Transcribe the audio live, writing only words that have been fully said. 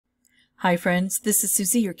Hi friends, this is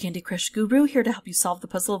Suzy, your Candy Crush guru, here to help you solve the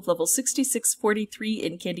puzzle of level 6643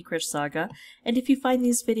 in Candy Crush Saga. And if you find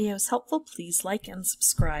these videos helpful, please like and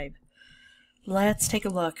subscribe. Let's take a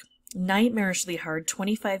look. Nightmarishly hard,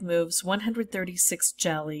 25 moves, 136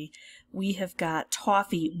 jelly. We have got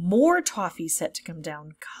Toffee, more Toffee set to come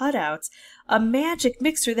down, cutouts, a magic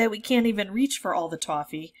mixer that we can't even reach for all the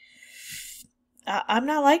Toffee. I'm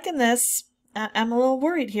not liking this. I'm a little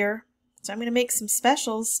worried here. So I'm going to make some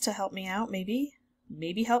specials to help me out, maybe.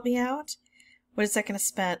 Maybe help me out. What is that going to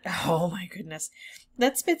spend? Oh my goodness.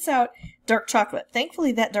 That spits out dark chocolate.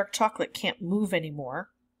 Thankfully that dark chocolate can't move anymore.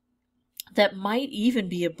 That might even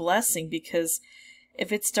be a blessing because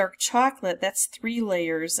if it's dark chocolate, that's 3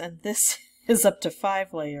 layers and this is up to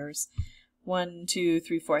 5 layers. 1, 2,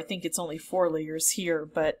 3, 4. I think it's only 4 layers here,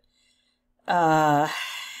 but yeah,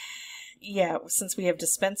 since we have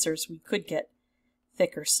dispensers, we could get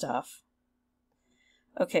thicker stuff.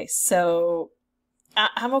 Okay, so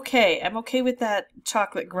I'm okay. I'm okay with that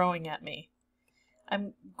chocolate growing at me.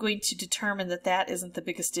 I'm going to determine that that isn't the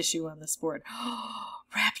biggest issue on this board.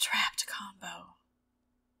 Wrapped combo.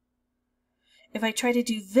 If I try to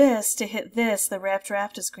do this to hit this, the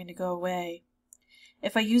wrapped is going to go away.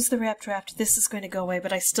 If I use the wrapped, this is going to go away,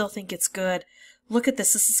 but I still think it's good. Look at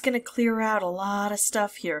this. This is going to clear out a lot of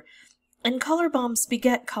stuff here. And color bombs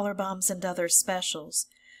beget color bombs and other specials.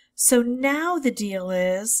 So now the deal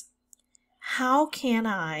is, how can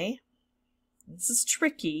I, this is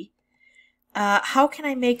tricky, how can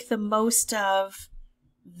I make the most of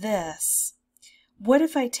this? What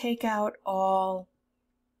if I take out all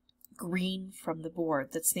green from the board?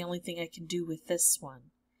 That's the only thing I can do with this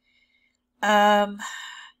one. I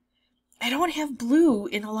don't have blue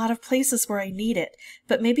in a lot of places where I need it,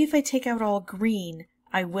 but maybe if I take out all green,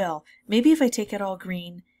 I will. Maybe if I take it all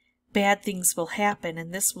green, bad things will happen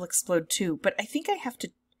and this will explode too. But I think I have to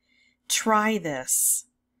try this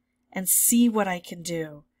and see what I can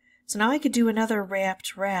do. So now I could do another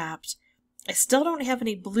wrapped. I still don't have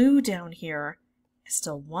any blue down here. I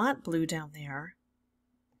still want blue down there.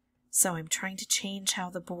 So I'm trying to change how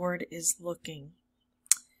the board is looking.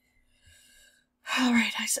 All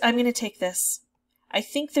right, I'm going to take this. I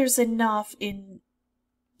think there's enough in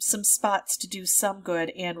some spots to do some good,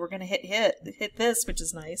 and we're going to hit this, which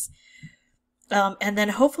is nice. And then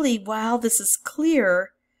hopefully while this is clear,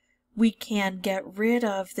 we can get rid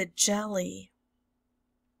of the jelly.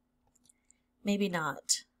 Maybe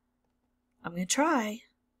not. I'm going to try.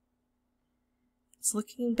 It's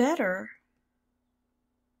looking better.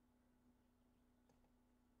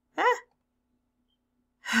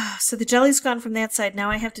 So the jelly's gone from that side. Now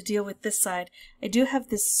I have to deal with this side. I do have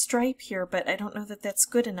this stripe here, but I don't know that that's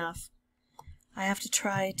good enough. I have to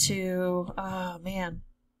try to... Oh, man.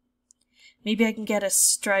 Maybe I can get a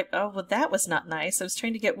stripe. Oh, well, that was not nice. I was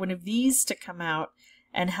trying to get one of these to come out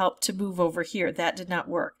and help to move over here. That did not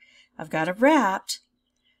work. I've got it wrapped.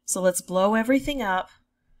 So let's blow everything up.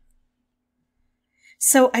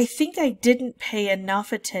 So I think I didn't pay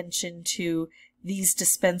enough attention to these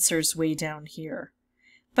dispensers way down here.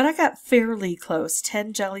 But I got fairly close.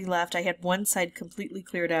 10 jelly left. I had one side completely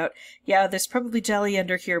cleared out. Yeah, there's probably jelly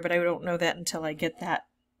under here, but I don't know that until I get that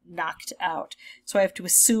knocked out. So I have to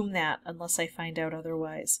assume that unless I find out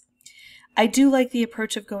otherwise. I do like the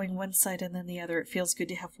approach of going one side and then the other. It feels good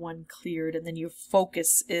to have one cleared, and then your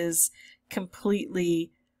focus is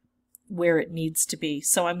completely where it needs to be.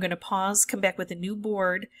 So I'm going to pause, come back with a new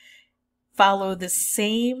board, follow the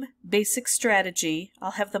same basic strategy.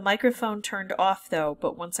 I'll have the microphone turned off though,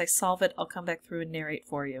 but once I solve it, I'll come back through and narrate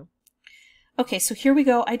for you. Okay, so here we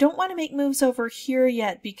go. I don't want to make moves over here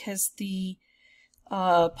yet because the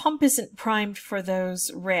pump isn't primed for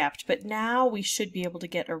those wrapped, but now we should be able to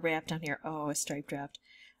get a wrap down here. Oh, a striped wrapped.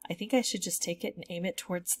 I think I should just take it and aim it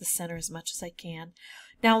towards the center as much as I can.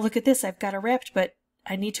 Now look at this. I've got a wrapped, but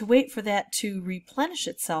I need to wait for that to replenish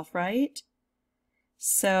itself, right?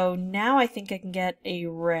 So now I think I can get a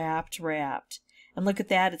wrapped. And look at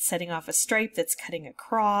that, it's setting off a stripe that's cutting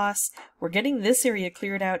across. We're getting this area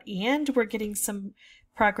cleared out, and we're getting some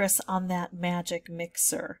progress on that magic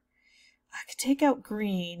mixer. I could take out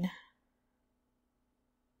green.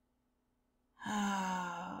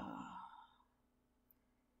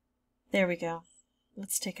 There we go.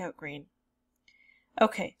 Let's take out green.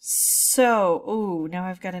 Okay, so, ooh, now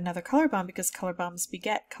I've got another color bomb because color bombs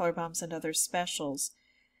beget color bombs and other specials.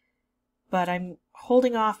 But I'm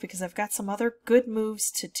holding off because I've got some other good moves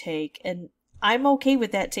to take, and I'm okay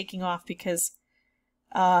with that taking off because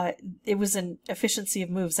it was an efficiency of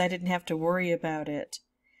moves. I didn't have to worry about it.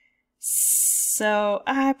 So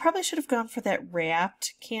I probably should have gone for that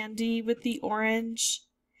wrapped candy with the orange.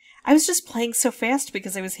 I was just playing so fast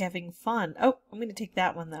because I was having fun. Oh, I'm going to take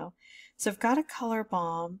that one, though. So I've got a color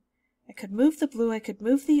bomb. I could move the blue. I could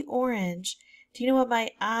move the orange. Do you know what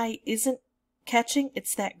my eye isn't catching?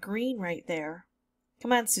 It's that green right there.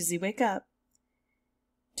 Come on, Suzy, wake up.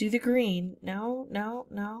 Do the green. No, no,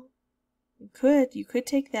 no. You could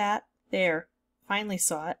take that. There. Finally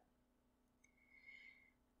saw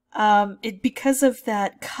it. Because of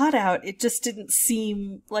that cutout, it just didn't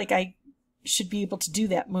seem like I should be able to do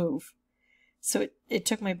that move. So it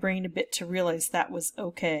took my brain a bit to realize that was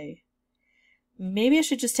okay. Maybe I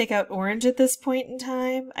should just take out orange at this point in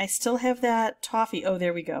time. I still have that toffee. Oh,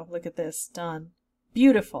 there we go. Look at this. Done.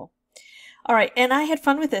 Beautiful. All right, and I had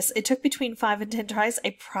fun with this. It took between 5 and 10 tries.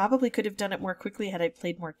 I probably could have done it more quickly had I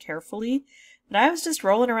played more carefully, but I was just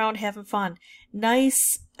rolling around having fun.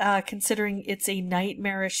 Nice, considering it's a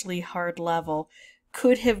nightmarishly hard level.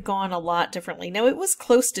 Could have gone a lot differently. Now, it was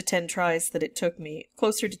close to 10 tries that it took me,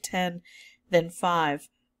 closer to 10 than 5,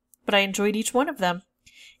 but I enjoyed each one of them.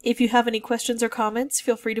 If you have any questions or comments,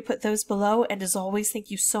 feel free to put those below, and as always, thank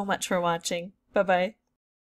you so much for watching. Bye-bye.